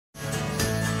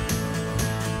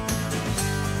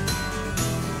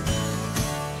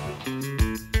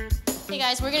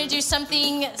guys, we're gonna do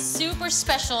something super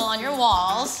special on your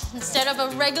walls. Instead of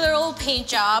a regular old paint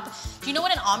job, do you know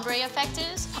what an ombre effect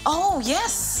is? Oh,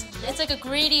 yes. It's like a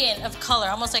gradient of color,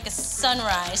 almost like a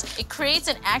sunrise. It creates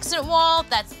an accent wall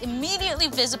that's immediately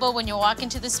visible when you walk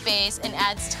into the space and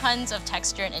adds tons of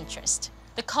texture and interest.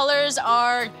 The colors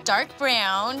are dark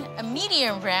brown, a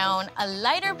medium brown, a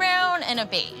lighter brown, and a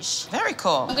beige. Very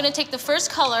cool. I'm gonna take the first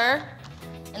color,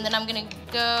 and then I'm gonna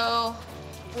go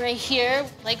right here,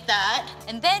 like that.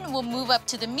 And then we'll move up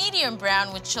to the medium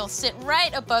brown, which will sit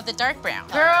right above the dark brown.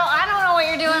 Girl, I don't know what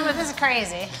you're doing, but this is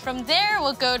crazy. From there,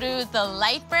 we'll go to the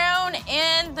light brown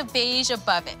and the beige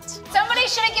above it. Somebody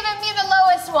should have given me the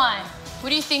lowest one. What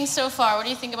do you think so far? What do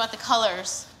you think about the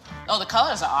colors? Oh, the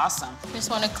colors are awesome.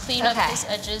 Just want to clean up these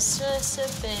edges just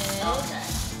a bit.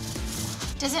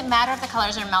 Okay. Does it matter if the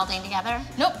colors are melding together?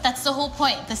 Nope, that's the whole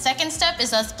point. The second step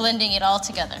is us blending it all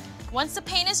together. Once the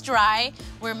paint is dry,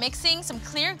 we're mixing some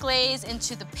clear glaze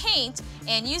into the paint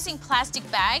and using plastic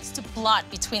bags to blot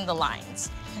between the lines.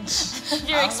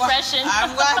 Your expression.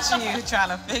 I'm watching you trying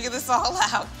to figure this all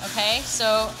out. Okay,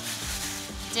 so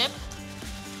dip.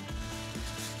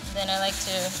 Then I like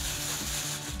to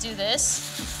do this.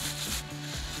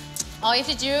 All you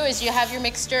have to do is you have your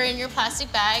mixture in your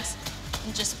plastic bags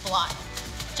and just blot.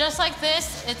 Just like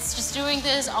this, it's just doing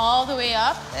this all the way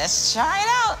up. Let's try it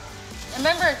out.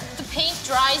 Remember, the paint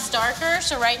dries darker,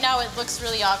 so right now it looks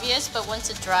really obvious, but once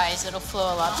it dries, it'll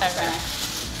flow a lot better.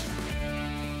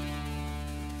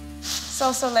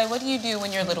 So, Soleil, what do you do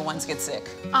when your little ones get sick?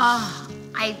 Oh,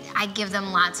 I give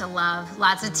them lots of love,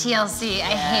 lots of TLC.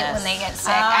 I hate when they get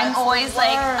sick. I'm always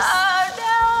like, oh no.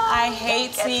 I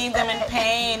hate seeing them in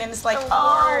pain, and it's like,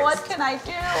 oh, what can I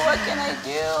do? What can I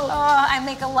do? Oh, I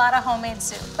make a lot of homemade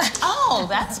soup. Oh,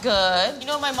 that's good. You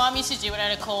know what my mom used to do when I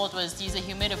had a cold was use a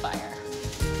humidifier.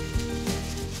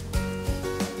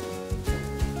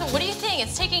 What do you think?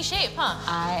 It's taking shape, huh?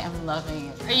 I am loving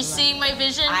it. Are you seeing my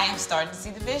vision? I am starting to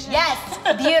see the vision. Yes,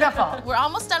 beautiful. We're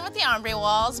almost done with the ombre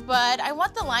walls, but I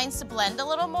want the lines to blend a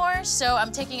little more, so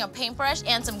I'm taking a paintbrush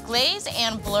and some glaze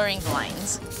and blurring the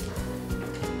lines.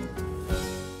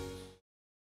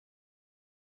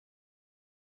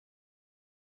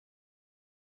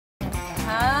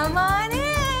 Come on in.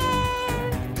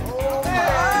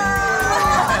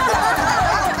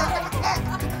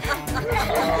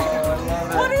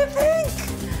 What do you think?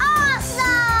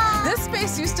 Awesome! This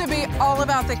space used to be all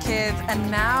about the kids, and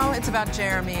now it's about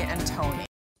Jeremy and Tony.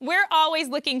 We're always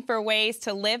looking for ways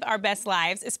to live our best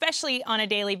lives, especially on a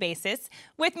daily basis.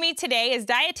 With me today is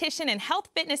dietitian and health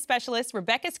fitness specialist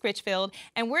Rebecca Scritchfield,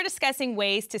 and we're discussing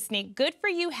ways to sneak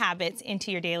good-for-you habits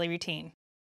into your daily routine.